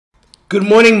Good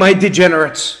morning, my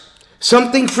degenerates.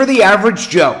 Something for the average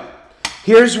Joe.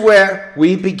 Here's where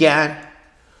we began.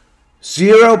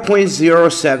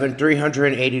 0.07,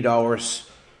 $380.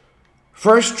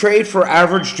 First trade for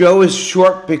average Joe is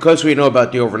short because we know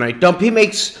about the overnight dump. He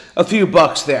makes a few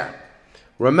bucks there.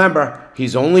 Remember,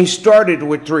 he's only started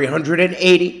with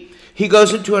 380. He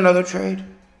goes into another trade.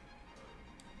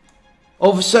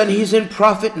 All of a sudden, he's in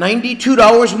profit.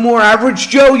 $92 more. Average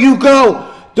Joe, you go.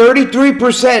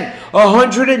 33%,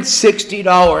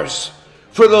 $160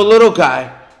 for the little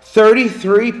guy.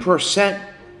 33%.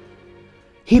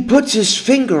 He puts his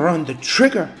finger on the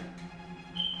trigger.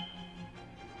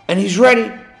 And he's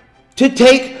ready to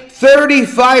take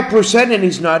 35%, and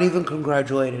he's not even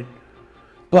congratulated.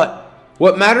 But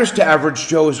what matters to average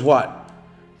Joe is what?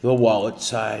 The wallet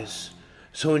size.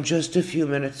 So in just a few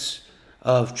minutes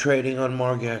of trading on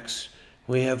MargX,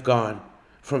 we have gone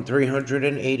from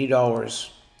 $380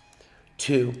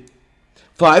 to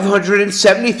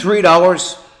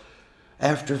 $573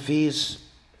 after fees.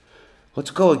 Let's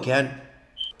go again.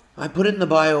 I put it in the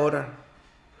buy order.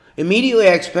 Immediately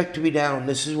I expect to be down.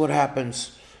 This is what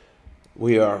happens.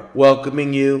 We are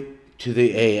welcoming you to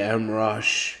the AM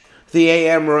rush. The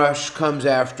AM rush comes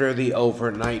after the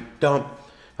overnight dump.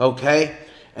 Okay?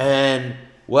 And,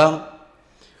 well,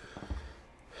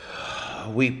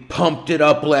 we pumped it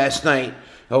up last night.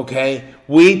 Okay?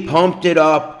 We pumped it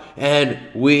up and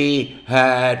we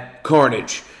had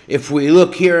carnage. If we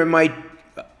look here in my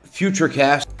future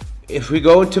cast, if we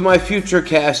go into my future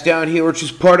cast down here, which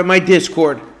is part of my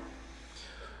Discord,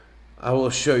 I will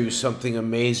show you something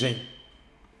amazing.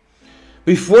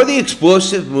 Before the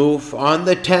explosive move on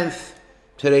the 10th,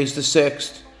 today's the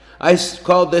 6th, I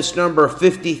called this number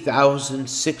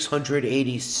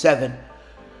 50,687.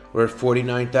 We're at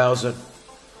 49,000.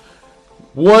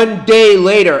 1 day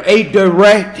later, a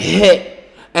direct hit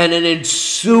and an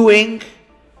ensuing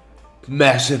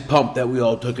massive pump that we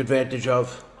all took advantage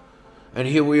of. And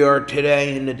here we are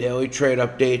today in the daily trade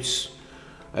updates.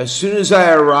 As soon as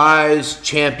I arise,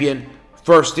 champion,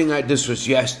 first thing this was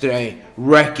yesterday,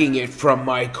 wrecking it from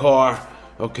my car,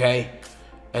 okay?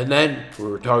 And then we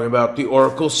were talking about the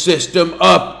Oracle system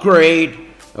upgrade,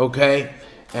 okay?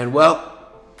 And well,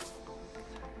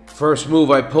 first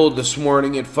move I pulled this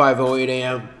morning at 5:08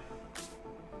 a.m.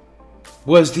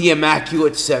 was the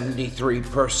immaculate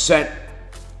 73%.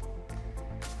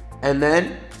 And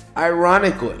then,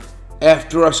 ironically,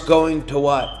 after us going to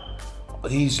what?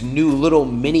 These new little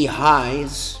mini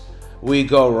highs, we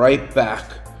go right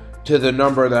back to the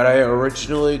number that I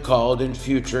originally called in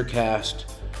Futurecast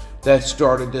that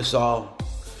started this all,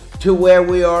 to where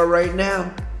we are right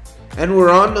now. And we're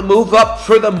on the move up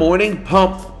for the morning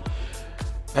pump.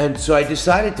 And so I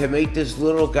decided to make this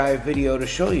little guy video to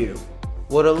show you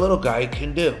what a little guy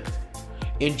can do.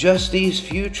 In just these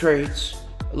few trades,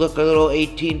 look, a little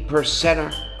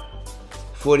 18%er,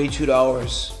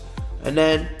 $42. And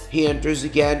then he enters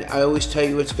again. I always tell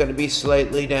you it's going to be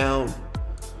slightly down.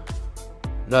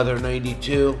 Another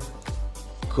 92.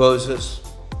 Closes.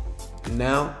 And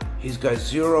now he's got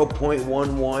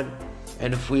 0.11.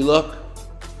 And if we look,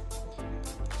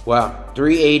 wow,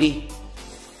 380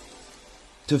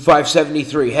 to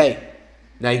 573. Hey,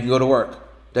 now you can go to work.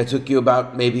 That took you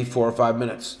about maybe 4 or 5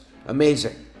 minutes.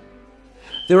 Amazing.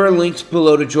 There are links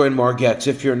below to join MargX.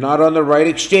 If you're not on the right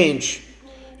exchange,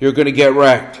 you're going to get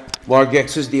wrecked.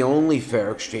 MargX is the only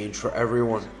fair exchange for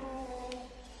everyone.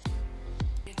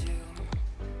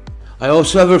 I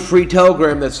also have a free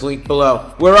Telegram that's linked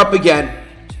below. We're up again.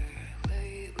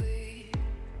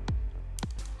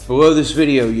 Below this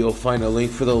video, you'll find a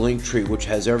link for the link tree, which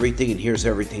has everything, and here's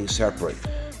everything separate.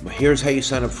 But here's how you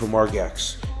sign up for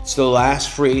MargX. It's the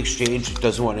last free exchange. It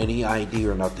doesn't want any ID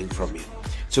or nothing from you.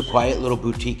 It's a quiet little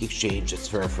boutique exchange that's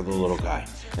fair for the little guy.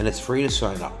 And it's free to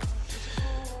sign up.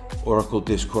 Oracle,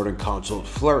 Discord, and Console.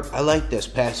 Flirt. I like this.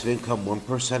 Passive income,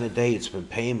 1% a day. It's been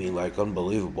paying me like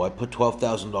unbelievable. I put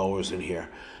 $12,000 in here,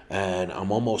 and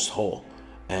I'm almost whole.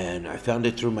 And I found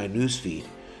it through my newsfeed.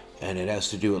 And it has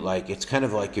to do with, like, it's kind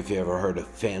of like if you ever heard of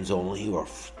Fans Only or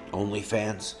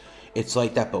OnlyFans. It's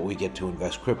like that, but we get to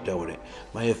invest crypto in it.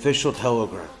 My official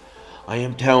Telegram. I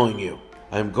am telling you,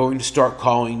 I'm going to start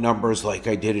calling numbers like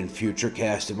I did in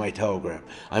Futurecast in my Telegram.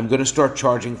 I'm going to start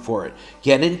charging for it.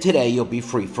 Get in today, you'll be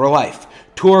free for life.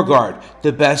 TourGuard,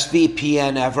 the best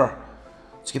VPN ever.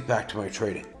 Let's get back to my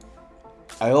trading.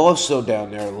 I also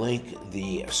down there link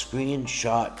the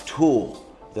screenshot tool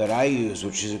that I use,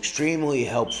 which is extremely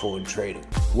helpful in trading.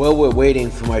 While we're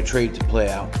waiting for my trade to play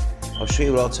out, I'll show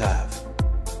you what else I have.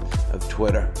 I have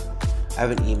Twitter. I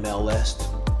have an email list.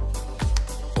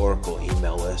 Oracle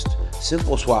email list.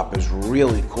 Simple Swap is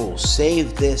really cool.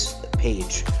 Save this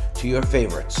page to your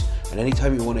favorites. And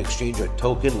anytime you want to exchange a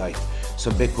token like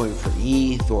some Bitcoin for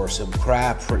ETH or some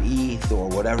crap for ETH or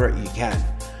whatever, you can.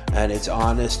 And it's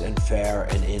honest and fair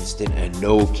and instant and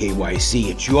no KYC.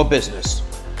 It's your business.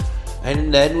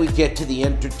 And then we get to the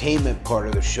entertainment part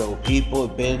of the show. People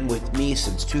have been with me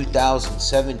since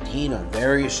 2017 on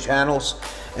various channels.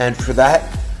 And for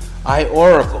that, I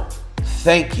oracle.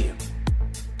 Thank you.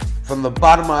 From the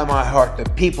bottom of my heart, the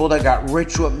people that got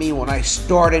rich with me when I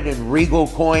started in Regal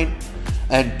Coin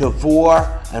and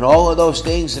Devore and all of those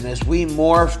things. And as we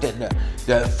morphed and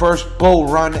the first bull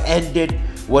run ended,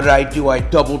 what did I do? I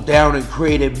doubled down and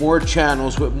created more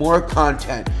channels with more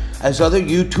content. As other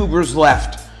YouTubers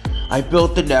left, I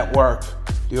built the network,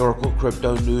 the Oracle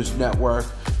Crypto News Network,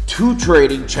 2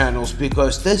 trading channels,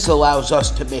 because this allows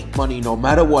us to make money no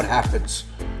matter what happens.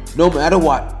 No matter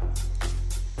what.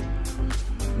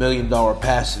 $1 million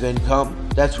passive income,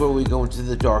 that's where we go into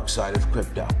the dark side of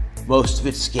crypto. Most of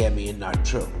it's scammy and not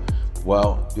true.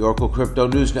 Well, the Oracle Crypto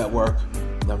News Network,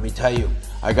 let me tell you,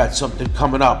 I got something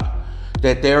coming up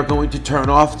that they're going to turn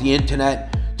off the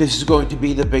internet. This is going to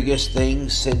be the biggest thing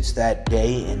since that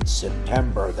day in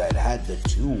September that had the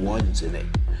 2 1s in it.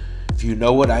 If you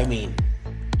know what I mean.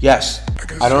 Yes,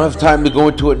 I don't have time to go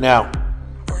into it now,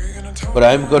 but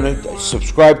I'm going to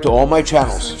subscribe to all my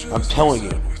channels. I'm telling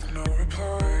you.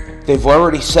 They've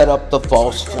already set up the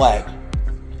false flag,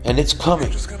 and it's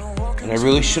coming. And I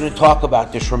really shouldn't talk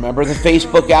about this. Remember the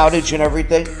Facebook outage and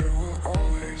everything?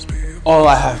 All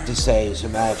I have to say is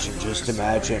imagine, just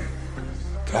imagine.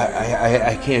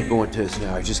 I can't go into this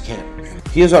now, I just can't.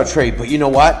 Here's our trade, but you know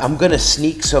what? I'm gonna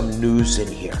sneak some news in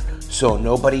here so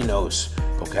nobody knows,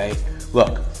 okay?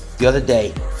 Look, the other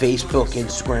day, Facebook,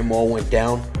 Instagram all went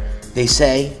down. They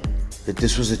say that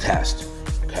this was a test,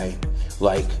 okay?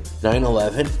 Like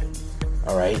 9/11,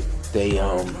 all right?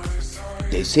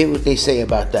 They say what they say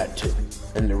about that too,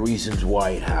 and the reasons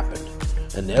why it happened.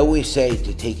 And they always say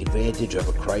to take advantage of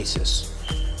a crisis,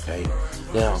 okay?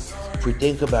 Now, if we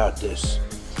think about this,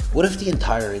 what if the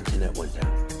entire internet went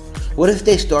down? What if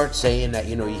they start saying that,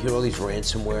 you know, you hear all these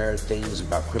ransomware things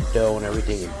about crypto and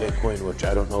everything and Bitcoin, which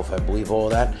I don't know if I believe all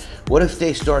of that. What if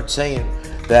they start saying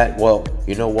that, well,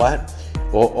 you know what?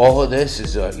 All of this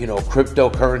is, you know,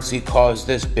 cryptocurrency caused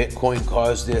this, Bitcoin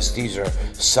caused this, these are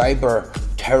cyber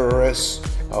terrorists,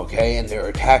 okay, and they're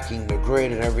attacking the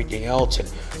grid and everything else. And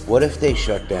what if they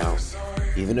shut down,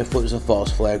 even if it was a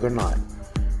false flag or not,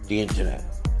 the internet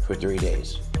for 3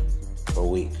 days, a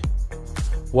week?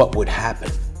 What would happen?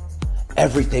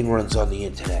 Everything runs on the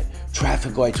internet.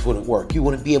 Traffic lights wouldn't work. You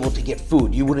wouldn't be able to get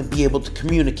food. You wouldn't be able to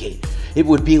communicate. It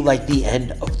would be like the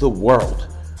end of the world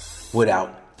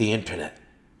without the internet.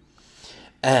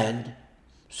 And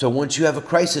so once you have a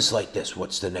crisis like this,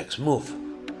 what's the next move?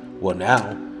 Well,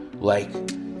 now, like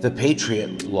the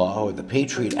Patriot Law or the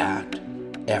Patriot Act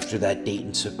after that date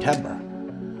in September,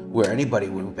 where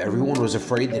everyone was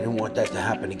afraid, they didn't want that to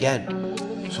happen again.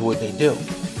 So what did they do?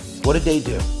 What did they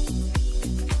do?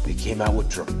 They came out with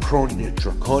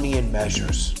draconian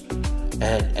measures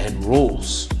and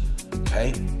rules,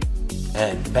 okay?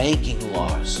 And banking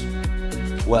laws.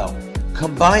 Well,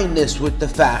 combine this with the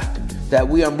fact that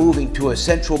we are moving to a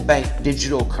central bank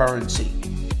digital currency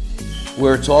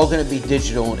where it's all going to be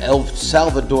digital, and El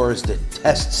Salvador is the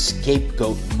test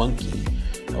scapegoat monkey,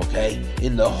 okay,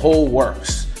 in the whole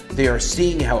works. They are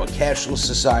seeing how a cashless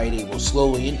society will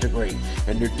slowly integrate,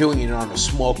 and they're doing it on a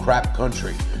small crap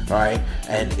country, all right?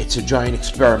 And it's a giant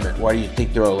experiment. Why do you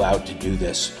think they're allowed to do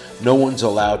this? No one's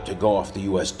allowed to go off the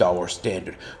US dollar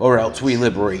standard, or else we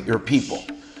liberate your people.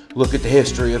 Look at the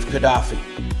history of Gaddafi,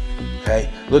 okay?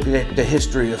 Look at the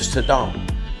history of Saddam.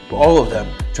 All of them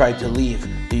tried to leave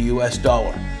the US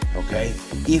dollar, okay?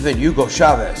 Even Hugo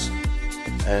Chavez.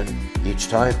 And each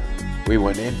time we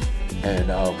went in and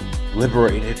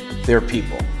liberated their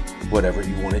people, whatever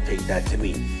you want to take that to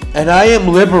mean. And I am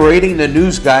liberating the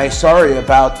news guys. Sorry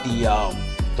about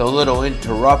the little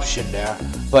interruption there.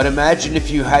 But imagine if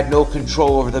you had no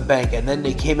control over the bank and then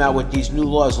they came out with these new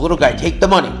laws. Little guy, take the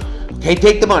money. Okay,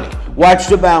 take the money. Watch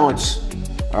the balance.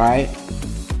 All right.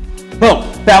 Boom.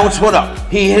 Balance went up.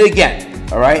 He hit again.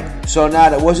 All right. So now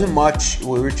that wasn't much.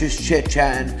 We were just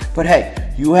chit-chatting. But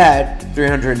hey, you had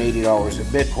 $380 of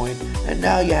Bitcoin, and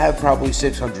now you have probably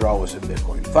 $600 of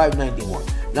Bitcoin.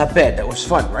 $591. Not bad. That was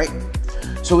fun, right?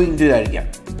 So we can do that again.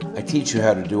 I teach you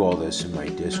how to do all this in my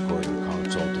Discord and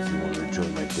consult if you want to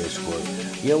join my Discord.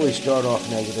 You always start off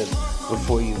negative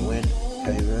before you win.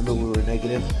 Okay, remember we were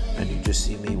negative, and you just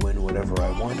see me win whatever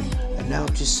I won, and now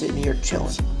I'm just sitting here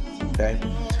chilling. Okay,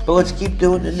 but let's keep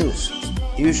doing the news.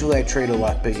 Usually I trade a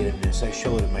lot bigger than this. I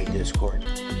show it in my Discord.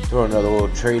 Throw another little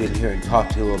trade in here and talk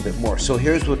to you a little bit more. So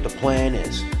here's what the plan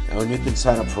is, And you can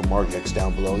sign up for Margex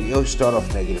down below. You always start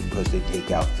off negative because they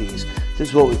take out fees. This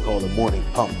is what we call the morning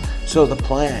pump. So the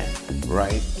plan,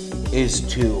 right, is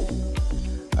to,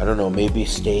 I don't know, maybe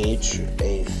stage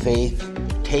a fake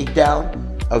takedown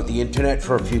of the internet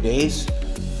for a few days,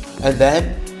 and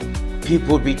then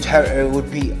people would be it would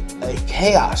be a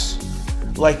chaos,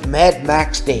 like Mad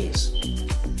Max days.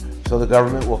 So the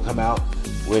government will come out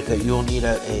with a, you'll need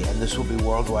and this will be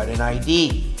worldwide, an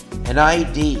ID,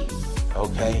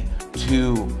 okay,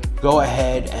 to go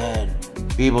ahead and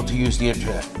be able to use the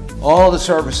internet. All the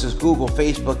services, Google,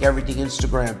 Facebook, everything,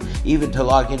 Instagram, even to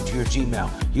log into your Gmail,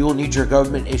 you will need your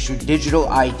government-issued digital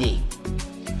ID.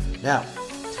 Now,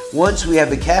 once we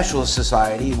have a cashless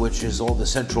society, which is all the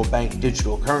central bank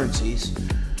digital currencies,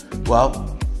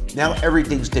 well, now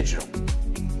everything's digital.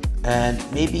 And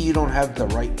maybe you don't have the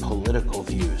right political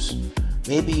views.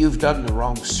 Maybe you've done the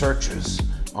wrong searches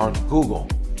on Google.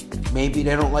 Maybe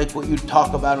they don't like what you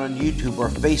talk about on YouTube or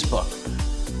Facebook.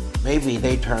 Maybe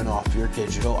they turn off your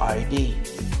digital ID.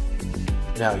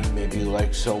 Now you may be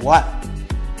like, so what?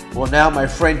 Well, now, my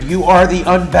friend, you are the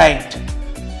unbanked.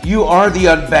 You are the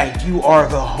unbanked. You are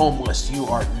the homeless. You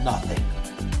are nothing.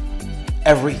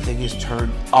 Everything is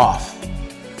turned off.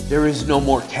 There is no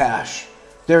more cash.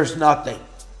 There's nothing.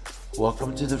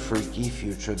 Welcome to the freaky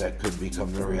future that could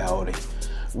become the reality.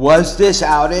 Was this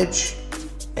outage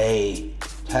a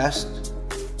test?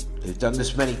 They've done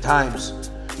this many times.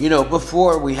 You know,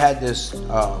 before we had this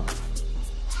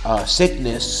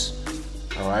sickness,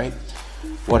 all right,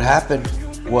 what happened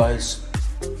was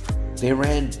they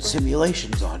ran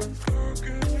simulations on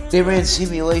it. They ran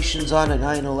simulations on a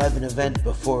 9/11 event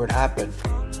before it happened.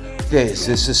 Is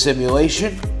this a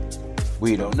simulation?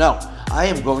 We don't know. I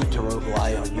am going to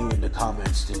rely on you in the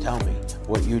comments to tell me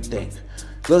what you think.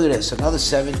 Look at this, another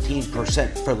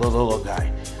 17% for the little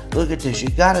guy. Look at this, you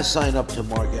gotta sign up to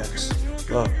Margex.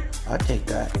 Look, I'll take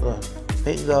that. Look,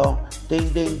 bingo, ding,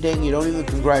 ding, ding. You don't even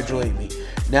congratulate me.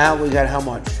 Now we got how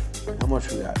much? How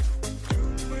much we got?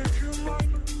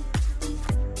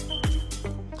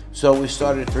 So we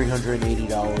started at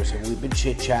 $380, and we've been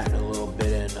chit-chatting a little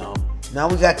bit, and now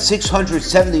we got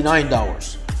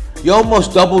 $679. You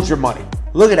almost doubled your money.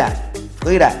 Look at that.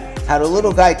 Look at that. How the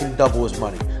little guy can double his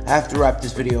money. I have to wrap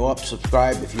this video up.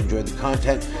 Subscribe if you enjoyed the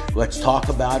content. Let's talk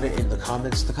about it in the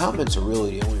comments. The comments are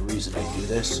really the only reason I do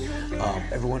this.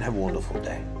 Everyone have a wonderful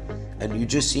day. And you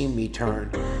just seen me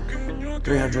turn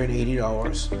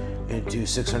 $380 into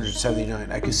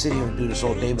 $679. I could sit here and do this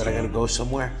all day, but I gotta go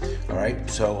somewhere. All right.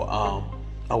 So,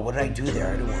 what did I do there?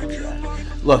 I didn't want to do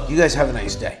that. Look, you guys have a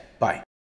nice day. Bye.